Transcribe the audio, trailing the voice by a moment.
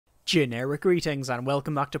Generic greetings and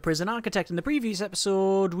welcome back to Prison Architect. In the previous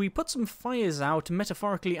episode, we put some fires out,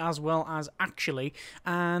 metaphorically as well as actually,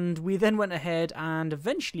 and we then went ahead and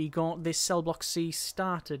eventually got this cell block C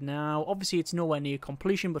started. Now, obviously it's nowhere near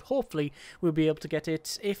completion, but hopefully we'll be able to get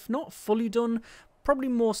it, if not fully done, probably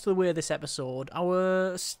most of the way this episode.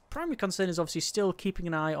 Our primary concern is obviously still keeping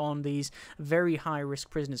an eye on these very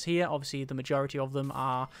high-risk prisoners here. Obviously, the majority of them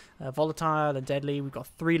are volatile and deadly. We've got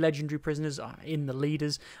 3 legendary prisoners in the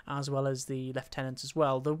leaders, as well as the lieutenants as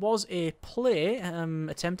well. There was a play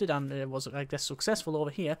attempted, and it was, I guess, successful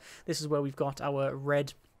over here. This is where we've got our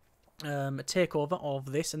red takeover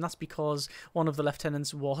of this, and that's because one of the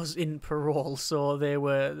lieutenants was in parole, so they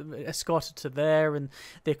were escorted to there and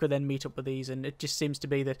they could then meet up with these. And it just seems to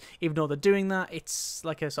be that even though they're doing that, it's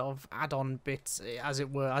like a sort of add-on bit, as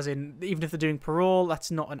it were, as in even if they're doing parole, that's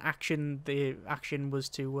not an action. The action was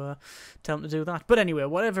to tell them to do that. But anyway,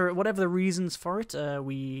 whatever the reasons for it,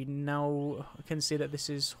 we now can see that this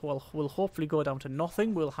is, well, will hopefully go down to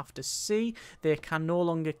nothing. We'll have to see. They can no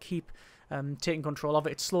longer keep taking control of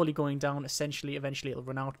it. It's slowly going down. Essentially, eventually it'll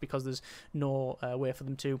run out because there's no way for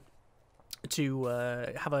them to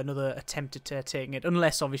have another attempt at taking it,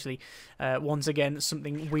 unless obviously once again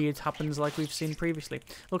something weird happens like we've seen previously.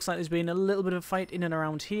 Looks like there's been a little bit of a fight in and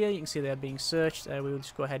around here. You can see they're being searched. We will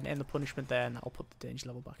just go ahead and end the punishment there, and that'll put the danger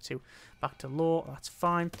level back to low. That's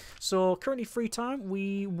fine. So currently free time.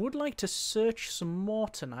 We would like to search some more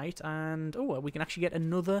tonight, and oh, we can actually get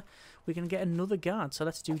another. We can get another guard. So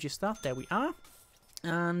let's do just that. There we are.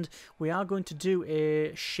 And we are going to do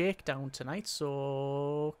a shakedown tonight,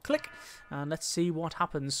 so click, and let's see what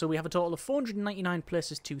happens. So we have a total of 499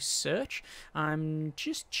 places to search. I'm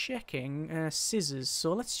just checking scissors,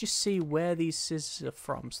 so let's just see where these scissors are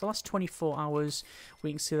from. So the last 24 hours,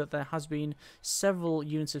 we can see that there has been several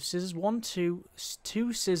units of scissors. 2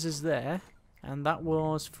 scissors there, and that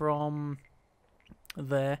was from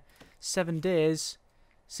there. 7 days,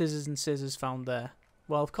 scissors and scissors found there.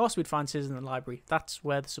 Well, of course we'd find scissors in the library. That's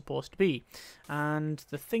where they're supposed to be. And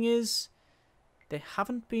the thing is, they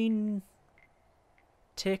haven't been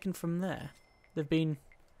taken from there. They've came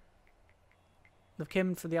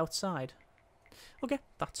in from the outside. Okay,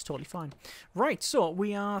 that's totally fine. Right, so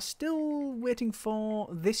we are still waiting for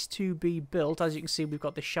this to be built. As you can see, we've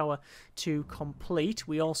got the shower to complete.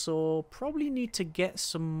 We also probably need to get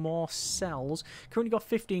some more cells. Currently got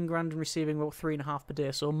 15 grand and receiving about 3.5 per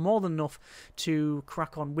day, so more than enough to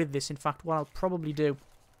crack on with this. In fact, what I'll probably do,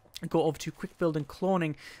 go over to quick build and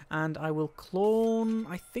cloning, and I will clone,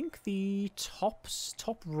 I think, the top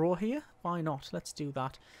row here. Why not? Let's do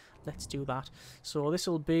that. Let's do that. So this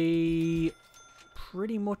will be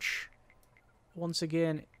pretty much, once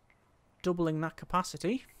again, doubling that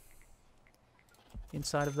capacity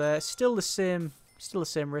inside of there. Still the same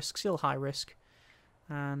risk, still high risk.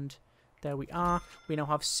 And there we are. We now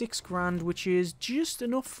have 6 grand, which is just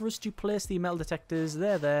enough for us to place the metal detectors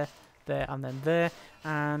there, and then there.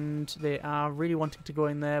 And they are really wanting to go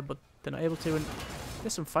in there, but they're not able to. And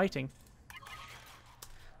there's some fighting.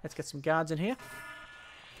 Let's get some guards in here.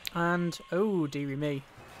 And oh, dearie me.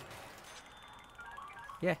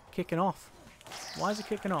 Yeah, kicking off. Why is it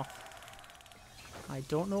kicking off? I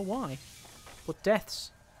don't know why. But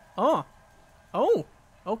deaths. Oh! Oh!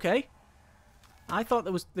 Okay. I thought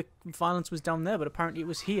the violence was down there, but apparently it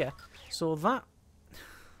was here. So that...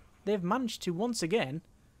 they've managed to, once again,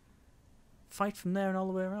 fight from there and all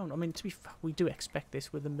the way around. I mean, to be fair, we do expect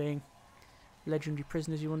this with them being legendary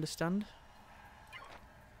prisoners, you understand?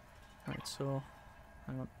 Right, so...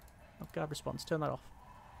 hang on. Oh, guard response. Turn that off.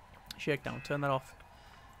 Shakedown. Turn that off.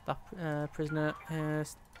 That prisoner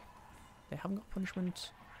has... they haven't got punishment.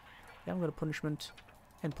 They haven't got a punishment.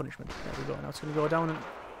 End punishment. There we go. Now it's going to go down and...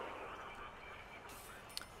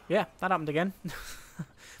 yeah, that happened again.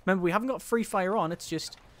 Remember, we haven't got free fire on. It's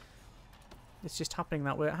just happening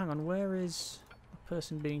that way. Hang on. Where is the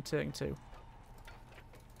person being taken to?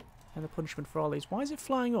 And the punishment for all these. Why is it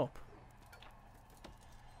flying up?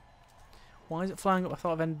 Why is it flying up? I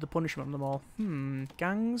thought I've ended the punishment on them all.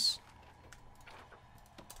 Gangs.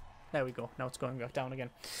 There we go. Now it's going back down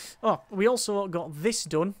again. Oh, we also got this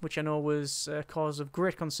done, which I know was a cause of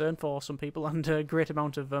great concern for some people and a great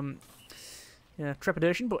amount of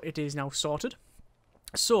trepidation, but it is now sorted.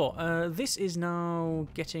 So, this is now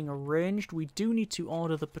getting arranged. We do need to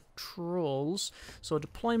order the patrols. So,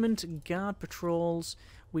 deployment, guard patrols.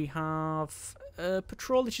 We have a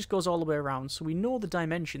patrol that just goes all the way around. So, we know the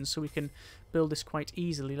dimensions, so we can build this quite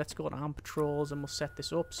easily. Let's go to armed patrols and we'll set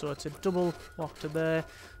this up. So, it's a double walk to there,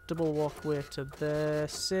 double walkway to there,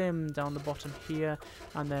 same down the bottom here,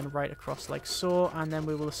 and then right across like so. And then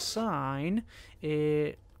we will assign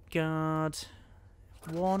a guard...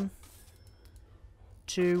 1,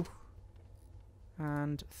 2,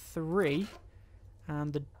 and 3.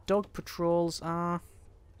 And the dog patrols are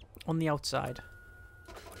on the outside.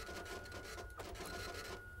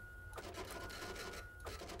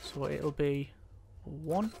 So it'll be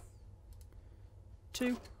 1,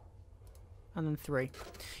 2, and then 3.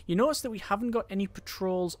 You notice that we haven't got any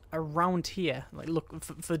patrols around here. Like, look,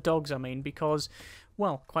 for dogs, I mean, because,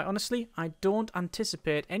 well, quite honestly, I don't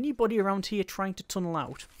anticipate anybody around here trying to tunnel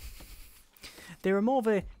out. They're more of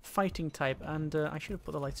a fighting type, and I should have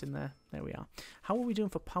put the lights in there. There we are. How are we doing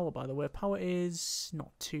for power, by the way? Power is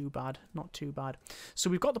not too bad. Not too bad. So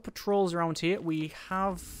we've got the patrols around here. We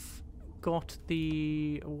have got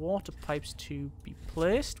the water pipes to be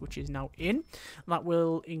placed, which is now in. That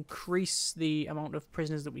will increase the amount of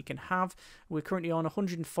prisoners that we can have. We're currently on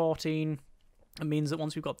 114. It means that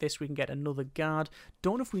once we've got this, we can get another guard.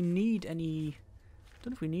 Don't know if we need any...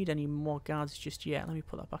 Don't know if we need any more guards just yet. Let me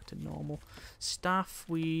put that back to normal. Staff,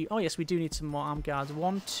 we... Oh, yes, we do need some more armed guards.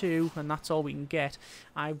 1, 2, and that's all we can get.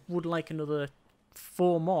 I would like another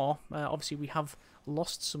 4 more. Obviously, we have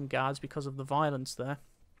lost some guards because of the violence there.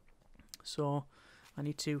 So, I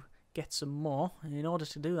need to get some more. And in order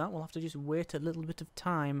to do that, we'll have to just wait a little bit of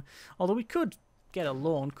time. Although we could get a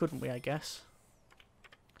loan, couldn't we, I guess?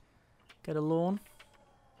 Get a loan.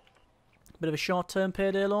 Bit of a short-term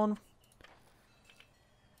payday loan.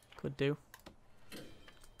 Could do.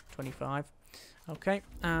 25. Okay,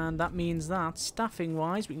 and that means that staffing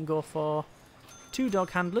wise we can go for 2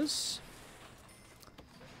 dog handlers,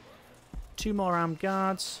 2 more armed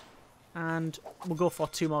guards, and we'll go for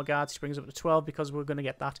 2 more guards, which brings us up to 12 because we're going to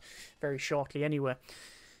get that very shortly anyway.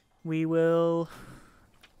 We will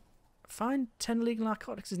find 10 legal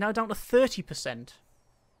narcotics is now down to 30%.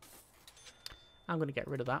 I'm going to get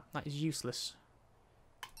rid of that. That is useless.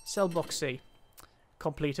 Cell block C.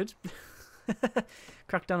 Completed.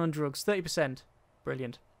 Crackdown on drugs. 30%.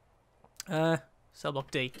 Brilliant. Cell block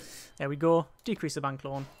D. There we go. Decrease the bank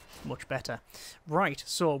loan. Much better. Right,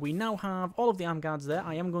 so we now have all of the armed guards there.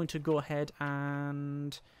 I am going to go ahead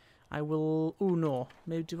and I will... Oh, no.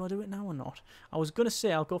 Maybe do I do it now or not? I was going to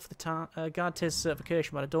say I'll go for the guard taser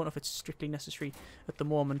certification, but I don't know if it's strictly necessary at the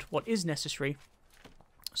moment. What is necessary?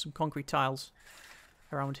 Some concrete tiles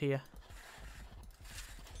around here.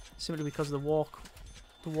 Simply because the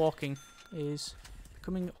walking is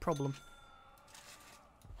becoming a problem.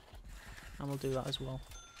 And we'll do that as well.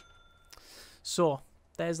 So,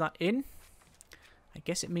 there's that in. I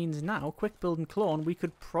guess it means now, quick build and clone, we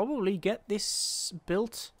could probably get this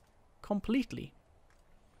built completely.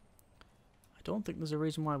 I don't think there's a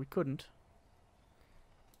reason why we couldn't.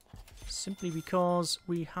 Simply because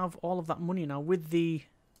we have all of that money now with the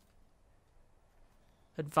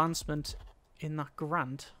advancement in that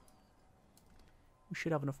grant. We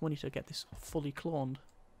should have enough money to get this fully cloned.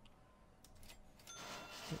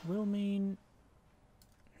 It will mean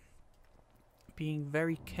being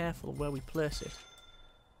very careful where we place it.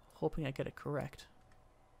 Hoping I get it correct.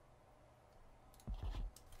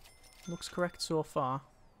 Looks correct so far.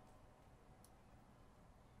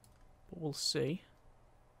 But we'll see.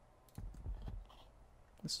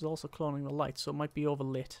 This is also cloning the light, so it might be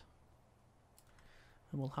overlit.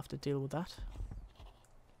 And we'll have to deal with that.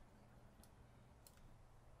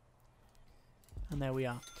 And there we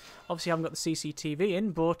are. Obviously I haven't got the CCTV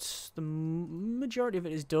in, but the majority of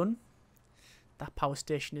it is done. That power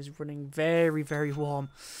station is running very, very warm.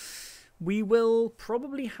 We will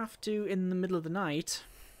probably have to, in the middle of the night,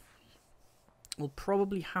 we'll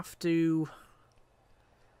probably have to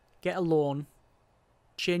get a loan,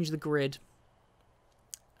 change the grid,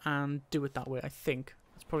 and do it that way, I think.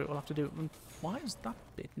 That's probably what we'll have to do. Why is that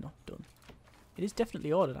bit not done? It is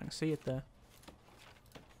definitely ordered, I can see it there.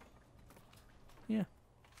 Yeah.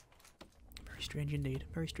 Very strange indeed.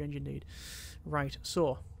 Very strange indeed. Right,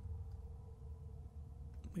 so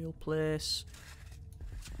we'll place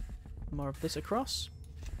more of this across.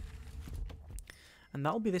 And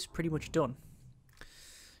that'll be this pretty much done.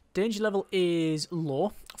 Danger level is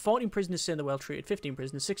low. 14 prisoners say they're well treated. 15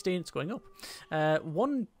 prisoners. 16, it's going up.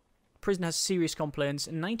 1 prisoner has serious complaints.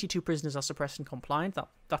 92 prisoners are suppressed and compliant.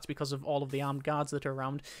 That's because of all of the armed guards that are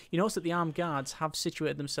around. You notice that the armed guards have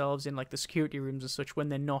situated themselves in like the security rooms and such when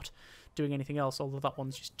they're not doing anything else, although that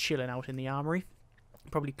one's just chilling out in the armory.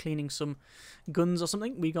 Probably cleaning some guns or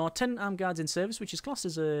something. We got 10 armed guards in service, which is classed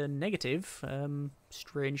as a negative,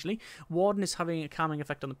 strangely. Warden is having a calming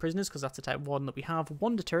effect on the prisoners, because that's the type of warden that we have.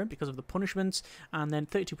 1 deterrent because of the punishments, and then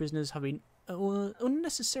 32 prisoners have been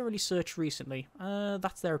unnecessarily searched recently.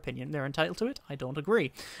 That's their opinion. They're entitled to it. I don't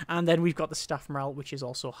agree. And then we've got the staff morale, which is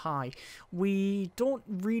also high. We don't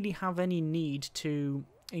really have any need to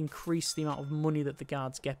increase the amount of money that the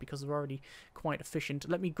guards get because they're already quite efficient.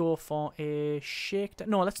 Let me go for a shakedown.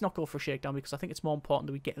 No, let's not go for a shakedown because I think it's more important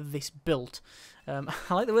that we get this built. I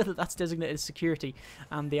like the way that that's designated as security,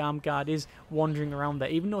 and the armed guard is wandering around there.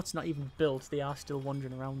 Even though it's not even built, they are still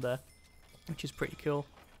wandering around there, which is pretty cool.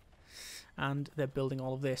 And they're building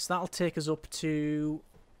all of this. That'll take us up to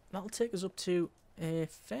a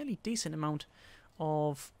fairly decent amount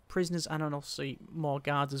of prisoners and obviously more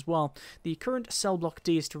guards as well. The current cell block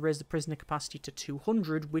D is to raise the prisoner capacity to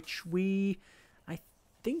 200, which I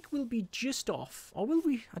think will be just off. Or will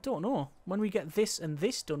we? I don't know. When we get this and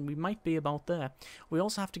this done, we might be about there. We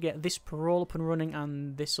also have to get this parole up and running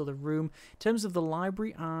and this other room. In terms of the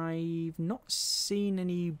library, I've not seen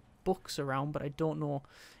any books around, but I don't know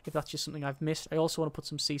if that's just something I've missed. I also want to put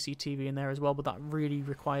some CCTV in there as well, but that really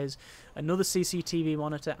requires another CCTV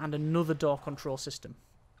monitor and another door control system.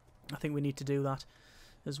 I think we need to do that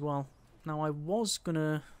as well. Now, I was going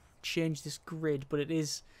to change this grid, but it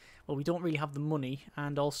is... Well, we don't really have the money,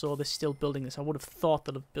 and also they're still building this. I would have thought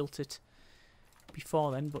that I've built it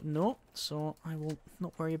before then, but no. So I will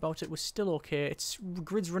not worry about it. We're still okay. It's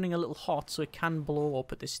grid's running a little hot, so it can blow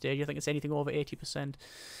up at this stage. I think it's anything over 80%.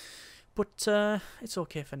 But it's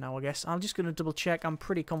okay for now, I guess. I'm just going to double check. I'm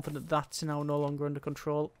pretty confident that's now no longer under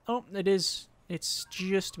control. Oh, it is. It's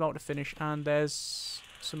just about to finish, and there's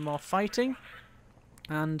some more fighting.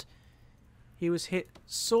 And he was hit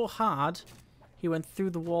so hard, he went through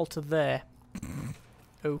the wall to there.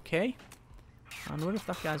 Okay. I wonder if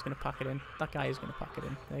that guy's going to pack it in. That guy is going to pack it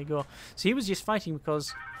in. There you go. So he was just fighting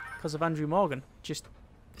because of Andrew Morgan. Just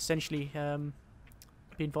essentially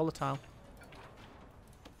being volatile.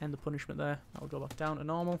 End the punishment there. That will go back down to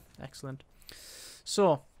normal. Excellent.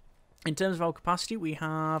 So, in terms of our capacity, we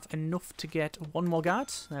have enough to get one more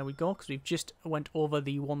guard. There we go, because we've just went over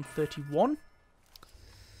the 131.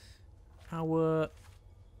 Our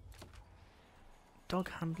dog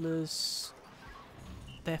handlers,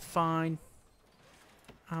 they're fine.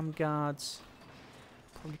 Armed guards,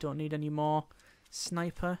 probably don't need any more.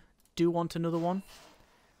 Sniper, do want another one.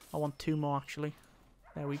 I want 2 more actually.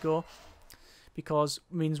 There we go. Because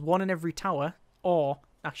it means 1 in every tower, or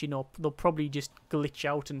actually no, they'll probably just glitch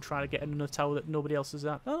out and try to get another tower that nobody else is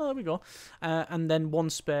at. Oh, there we go. And then 1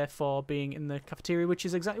 spare for being in the cafeteria, which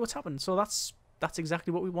is exactly what's happened. So that's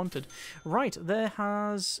exactly what we wanted. Right, there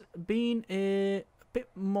has been a bit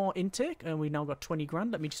more intake, and we now got 20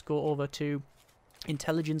 grand. Let me just go over to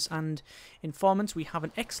intelligence and informants. We have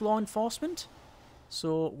an ex-law enforcement,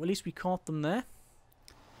 so at least we caught them there.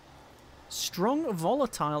 Strong,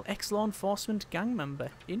 volatile ex-law enforcement gang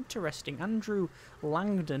member. Interesting. Andrew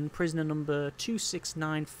Langdon, prisoner number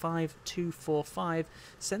 2695245,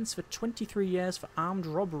 sentenced for 23 years for armed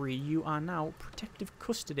robbery. You are now protective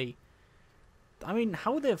custody. I mean,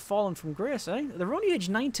 how they've fallen from grace, eh? They're only age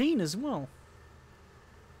 19 as well.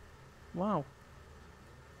 Wow.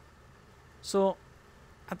 So,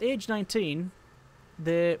 at age 19,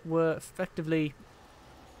 they were effectively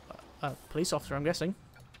a police officer, I'm guessing.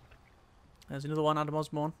 There's another one, Adam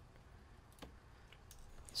Osborne.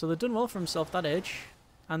 So they've done well for himself at that age,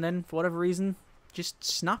 and then, for whatever reason, just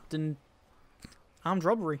snapped and armed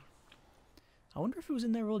robbery. I wonder if it was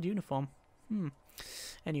in their old uniform.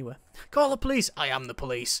 Anyway, call the police. I am the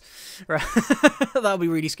police. Right. That would be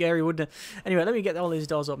really scary, wouldn't it? Anyway, let me get all these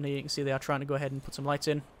doors open here. You can see they are trying to go ahead and put some lights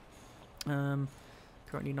in.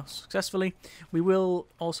 Currently not successfully. We will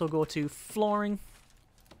also go to flooring,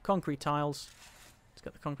 concrete tiles. Let's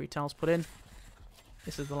get the concrete tiles put in.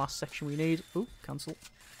 This is the last section we need. Ooh, cancel.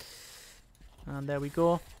 And there we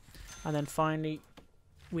go. And then finally,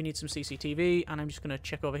 we need some CCTV, and I'm just going to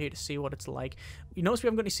check over here to see what it's like. You notice we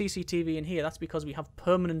haven't got any CCTV in here. That's because we have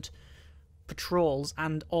permanent patrols,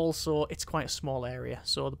 and also it's quite a small area.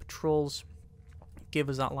 So the patrols give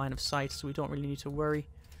us that line of sight, so we don't really need to worry.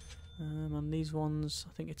 And these ones,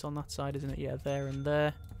 I think it's on that side, isn't it? Yeah, there and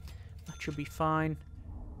there. That should be fine.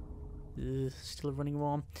 Still running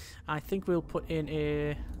warm. I think we'll put in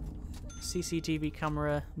a CCTV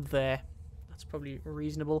camera there. That's probably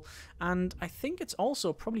reasonable. And I think it's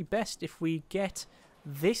also probably best if we get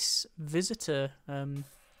this visitor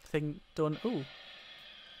thing done. Ooh.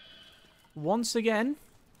 Once again,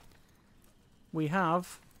 we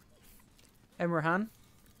have Emrahan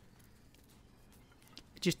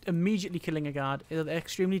just immediately killing a guard. They're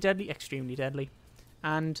extremely deadly, extremely deadly.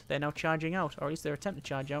 And they're now charging out, or at least they're attempting to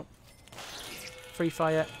charge out. Free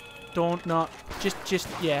fire. Don't not. Just,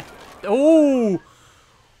 yeah. Oh!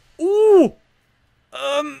 Ooh!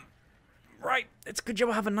 Right. It's a good job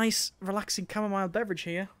I have a nice, relaxing chamomile beverage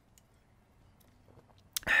here.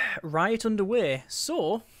 Riot underway.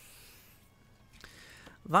 So,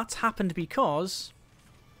 that's happened because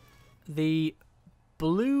the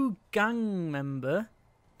blue gang member,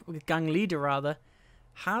 gang leader rather,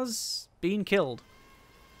 has been killed.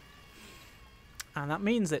 And that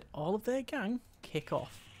means that all of their gang kick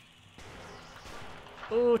off.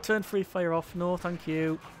 Oh, turn free fire off. No, thank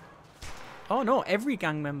you. Oh no, every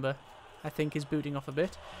gang member, I think, is booting off a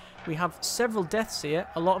bit. We have several deaths here.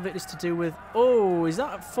 A lot of it is to do with... Oh, is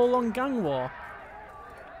that a full-on gang war?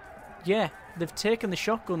 Yeah, they've taken the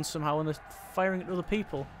shotguns somehow and they're firing at other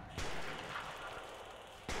people.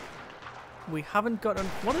 We haven't got...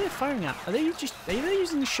 What are they firing at? Are they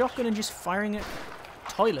using the shotgun and just firing at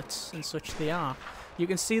toilets and such? They are. You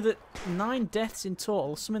can see that 9 deaths in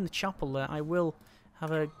total. Some in the chapel there. I will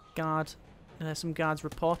have a guard... some guards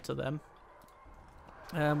report to them.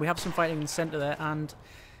 We have some fighting in the centre there, and...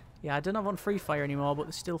 Yeah, I don't have on free fire anymore, but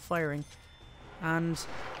they're still firing. And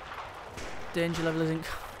danger level isn't...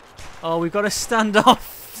 Oh, we've got to stand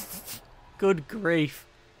off. Good grief.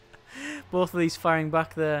 Both of these firing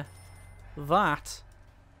back there. That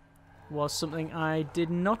was something I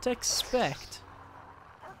did not expect.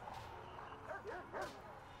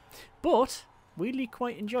 But, weirdly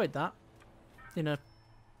quite enjoyed that. In a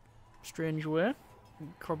strange way.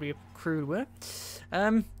 Probably a crude way.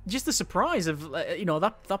 Just the surprise of, you know,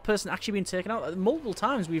 that person actually being taken out. Multiple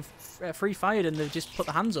times we've free fired and they've just put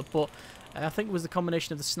their hands up, but I think it was the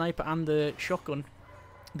combination of the sniper and the shotgun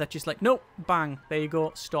that just like, nope, bang, there you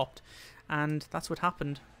go, stopped. And that's what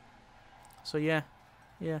happened. So yeah.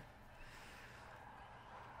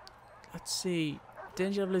 Let's see.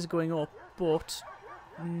 Danger level is going up, but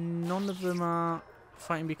none of them are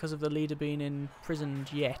fighting because of the leader being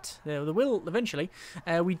imprisoned yet. They will eventually.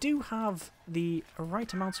 We do have the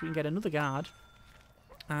right amount so we can get another guard.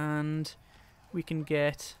 And we can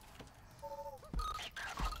get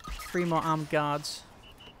 3 more armed guards.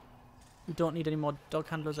 We don't need any more dog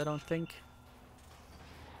handlers, I don't think.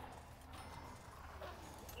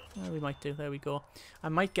 We might do. There we go. I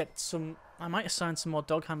might assign some more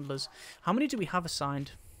dog handlers. How many do we have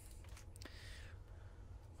assigned?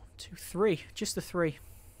 1, 2, 3. Just the 3.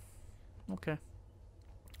 Okay.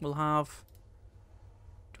 We'll have...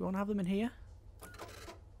 Do we want to have them in here?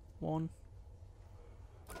 1,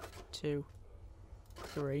 2,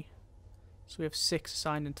 3. So we have 6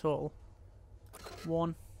 assigned in total.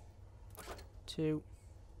 1, 2,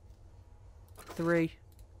 3.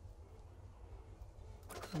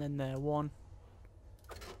 And then there. 1,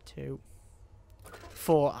 2,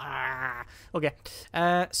 4. Ah! Okay.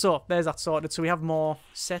 So, there's that sorted. So we have more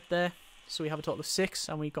set there. So we have a total of 6,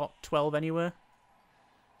 and we got 12 anywhere.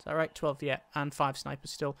 Is that right? 12, yeah. And 5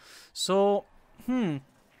 snipers still. So,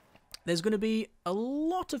 there's going to be a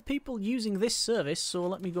lot of people using this service. So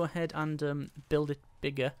let me go ahead and build it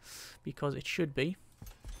bigger, because it should be.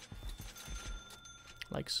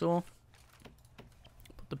 Like so.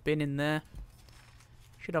 Put the bin in there.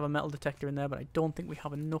 Should have a metal detector in there, but I don't think we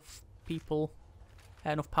have enough people,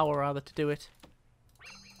 enough power rather, to do it.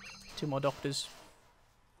 2 more doctors.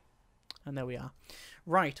 And there we are.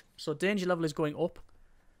 Right, so danger level is going up.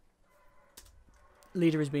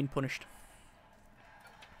 Leader is being punished.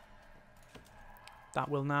 That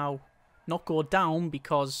will now not go down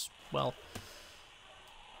because, well,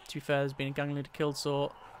 to be fair, there's been a gang leader killed,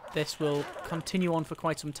 so this will continue on for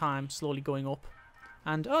quite some time, slowly going up.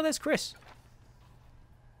 And, oh, there's Chris.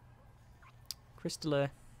 Chris Delay.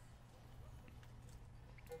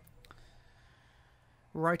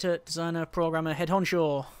 Writer, designer, programmer, head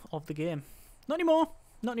honcho of the game. Not anymore.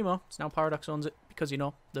 Not anymore. It's now Paradox owns it because, you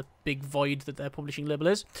know, the big void that their publishing label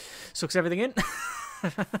is. Sucks everything in.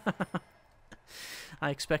 I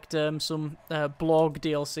expect some blog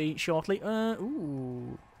DLC shortly.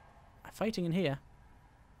 Ooh. Fighting in here.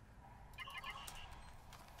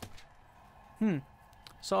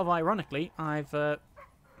 Sort of ironically, I've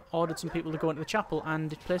ordered some people to go into the chapel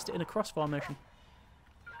and placed it in a cross formation.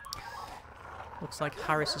 Looks like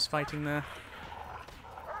Harris is fighting there.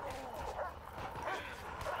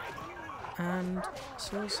 And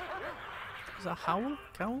so is that Howell?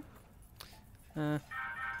 Cowell?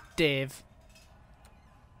 Dave.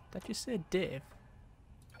 Did you say Dave?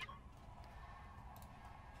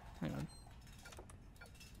 Hang on.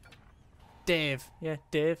 Dave. Yeah,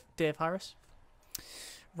 Dave. Dave Harris.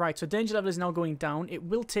 Right, so danger level is now going down. It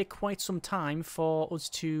will take quite some time for us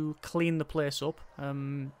to clean the place up.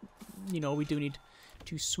 You know, we do need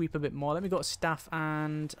to sweep a bit more. Let me go to staff,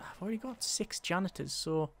 and I've already got 6 janitors,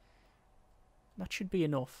 so that should be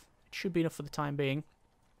enough. It should be enough for the time being.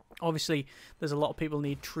 Obviously, there's a lot of people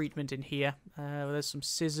need treatment in here. There's some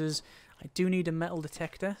scissors. I do need a metal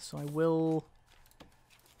detector, so I will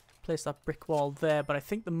place that brick wall there. But I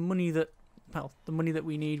think the money that, well, the money that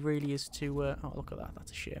we need really is to... oh, look at that.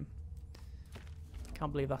 That's a shame.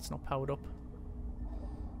 Can't believe that's not powered up.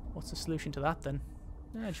 What's the solution to that then?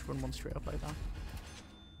 Just run one straight up like that.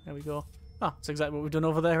 There we go. Ah, that's exactly what we've done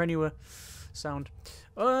over there anyway. Sound.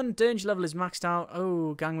 And danger level is maxed out.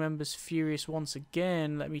 Oh, gang members furious once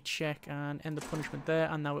again. Let me check and end the punishment there.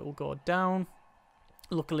 And now it will go down.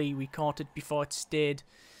 Luckily, we caught it before it stayed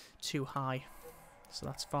too high. So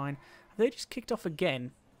that's fine. Have they just kicked off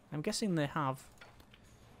again? I'm guessing they have.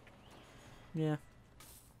 Yeah.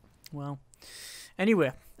 Well.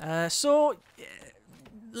 Anyway.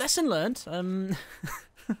 Lesson learned.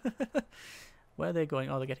 Where are they going?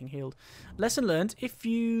 Oh, they're getting healed. Lesson learned. If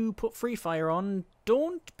you put free fire on,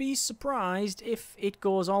 don't be surprised if it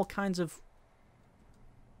goes all kinds of...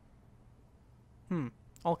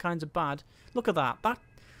 all kinds of bad. Look at that.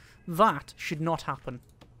 That should not happen.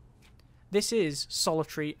 This is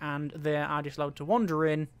solitary, and they are just allowed to wander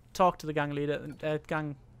in, talk to the gang leader,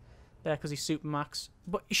 gang there because he's super max.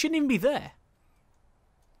 But he shouldn't even be there.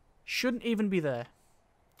 Shouldn't even be there.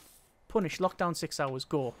 Punish. Lockdown 6 hours.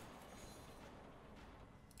 Go.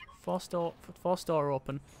 Force door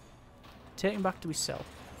open. Take him back to his cell.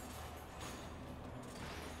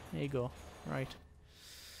 There you go. Right.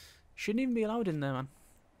 Shouldn't even be allowed in there, man.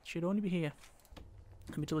 Should only be here.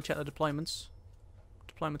 Let me double check the deployments.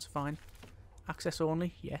 Deployments are fine. Access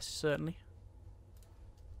only. Yes, certainly.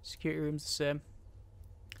 Security room's the same.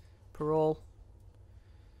 Parole.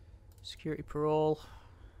 Security parole.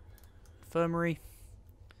 Infirmary.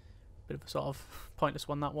 Bit of a sort of pointless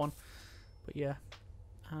one, that one. But yeah.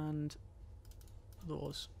 And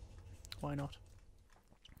those. Why not?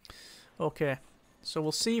 Okay. So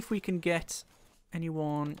we'll see if we can get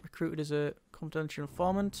anyone recruited as a confidential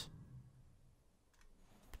informant.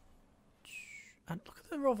 And look at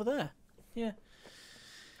them over there. Yeah.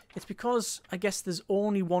 It's because I guess there's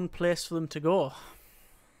only one place for them to go.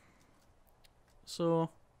 So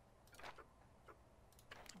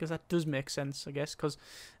I guess that does make sense, I guess, because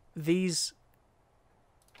these...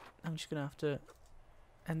 I'm just going to have to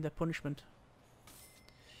end their punishment.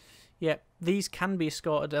 Yeah, these can be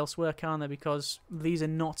escorted elsewhere, can't they? Because these are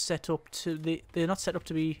not set up to... They're not set up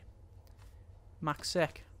to be max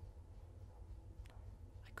sec.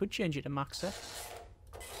 I could change it to max sec.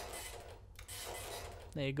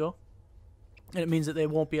 There you go. And it means that they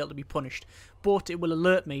won't be able to be punished. But it will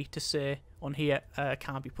alert me to say on here,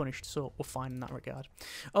 can't be punished. So we're fine in that regard.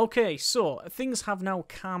 Okay, so things have now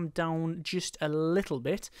calmed down just a little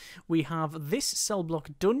bit. We have this cell block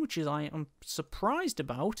done, which is I am surprised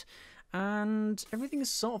about. And everything is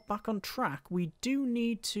sort of back on track. We do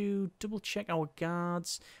need to double check our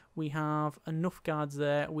guards. We have enough guards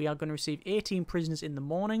there. We are going to receive 18 prisoners in the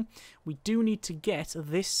morning. We do need to get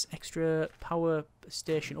this extra power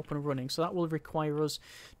station up and running. So that will require us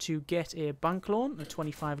to get a bank loan, a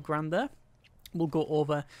 25 grand there. We'll go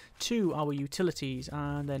over to our utilities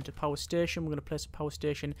and then to power station. We're going to place a power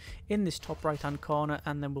station in this top right hand corner,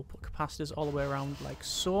 and then we'll put capacitors all the way around like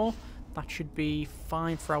so. That should be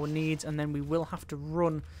fine for our needs, and then we will have to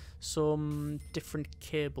run some different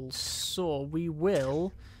cables. So we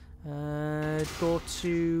will go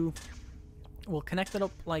to... We'll connect it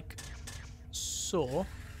up like so.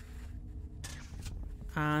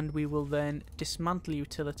 And we will then dismantle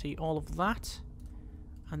utility, all of that.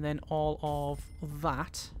 And then all of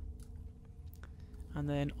that. And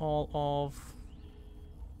then all of...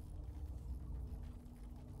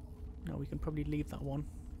 No, we can probably leave that one.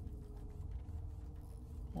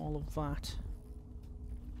 All of that.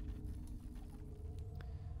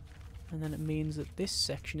 And then it means that this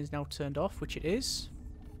section is now turned off, which it is.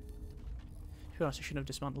 To be honest, I shouldn't have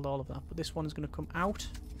dismantled all of that, but this one is going to come out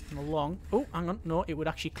and along. Oh, hang on. No, it would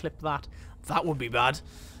actually clip that. That would be bad.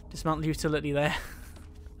 Dismantle utility there.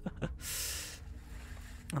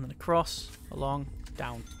 And then across, along,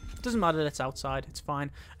 down. It doesn't matter that it's outside, it's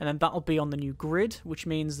fine. And then that'll be on the new grid, which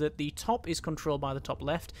means that the top is controlled by the top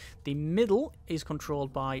left, the middle is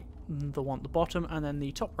controlled by the one at the bottom, and then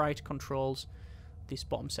the top right controls this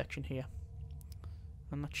bottom section here.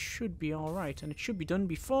 And that should be alright, and it should be done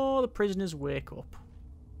before the prisoners wake up.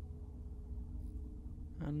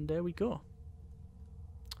 And there we go.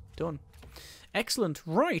 Done. Excellent.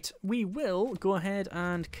 Right, we will go ahead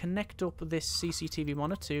and connect up this CCTV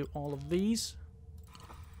monitor to all of these.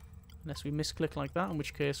 Unless we misclick like that, in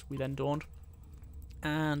which case we then don't.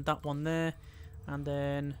 And that one there. And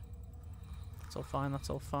then... That's all fine, that's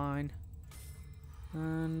all fine.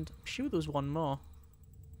 And I'm sure there was one more.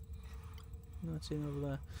 No, that's in over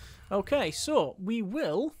there. Okay, so we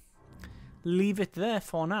will leave it there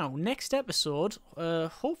for now. Next episode,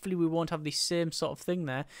 hopefully we won't have the same sort of thing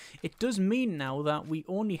there. It does mean now that we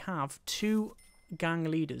only have 2 gang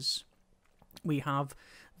leaders. We have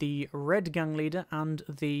the red gang leader and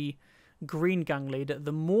the green gang leader.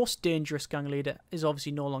 The most dangerous gang leader is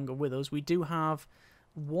obviously no longer with us. We do have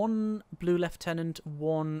one blue lieutenant,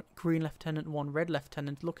 one green lieutenant, one red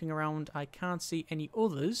lieutenant. Looking around, I can't see any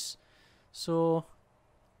others. So,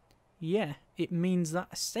 yeah, it means that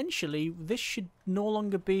essentially this should no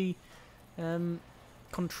longer be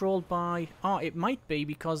controlled by... Oh, it might be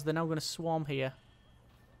because they're now going to swarm here.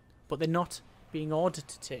 But they're not being ordered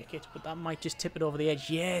to take it, but that might just tip it over the edge.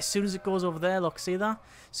 Yeah, as soon as it goes over there, look, see that?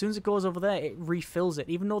 As soon as it goes over there, it refills it,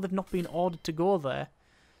 even though they've not been ordered to go there.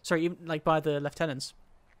 Sorry, even like by the lieutenants.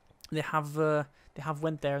 They have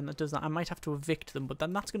went there, and that does that. I might have to evict them, but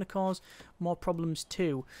then that's going to cause more problems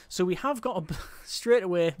too. So we have got a straight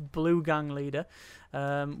away blue gang leader.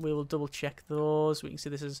 We will double check those. We can see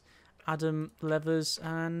this is Adam Levers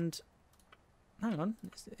and... Hang on,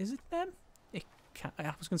 is it them?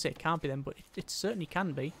 I was going to say it can't be them, but it certainly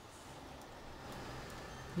can be.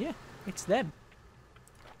 Yeah, it's them.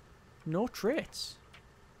 No traits.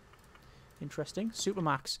 Interesting.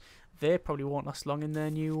 Supermax. They probably won't last long in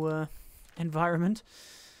their new environment.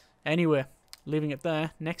 Anyway, leaving it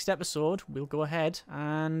there. Next episode, we'll go ahead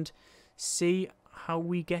and see how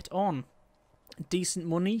we get on. Decent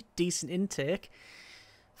money, decent intake.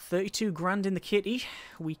 32 grand in the kitty.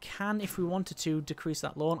 We can, if we wanted to, decrease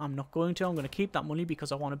that loan. I'm not going to. I'm going to keep that money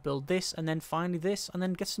because I want to build this and then finally this and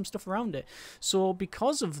then get some stuff around it. So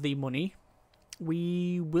because of the money,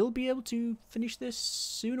 we will be able to finish this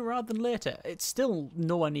sooner rather than later. It's still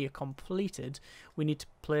nowhere near completed. We need to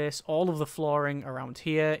place all of the flooring around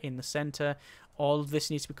here in the center. All of this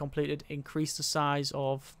needs to be completed. Increase the size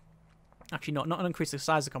of... Actually, not increase the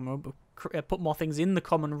size of the common room, but put more things in the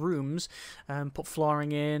common rooms. Put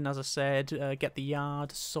flooring in, as I said. Get the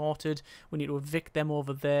yard sorted. We need to evict them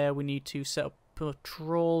over there. We need to set up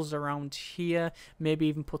patrols around here. Maybe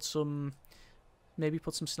even put some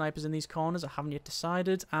snipers in these corners. I haven't yet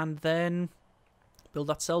decided. And then build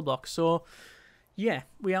that cell block. So, yeah,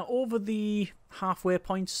 we are over the halfway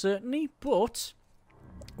point, certainly. But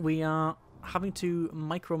we are having to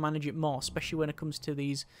micromanage it more, especially when it comes to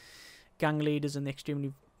these gang leaders and the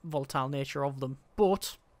extremely volatile nature of them.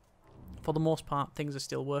 But for the most part, things are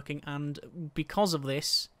still working, and because of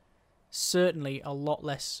this, certainly a lot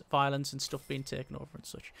less violence and stuff being taken over and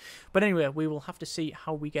such. But anyway, we will have to see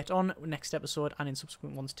how we get on next episode and in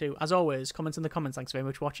subsequent ones too. As always, comments in the comments. Thanks very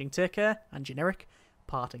much for watching. Take care, and generic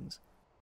partings.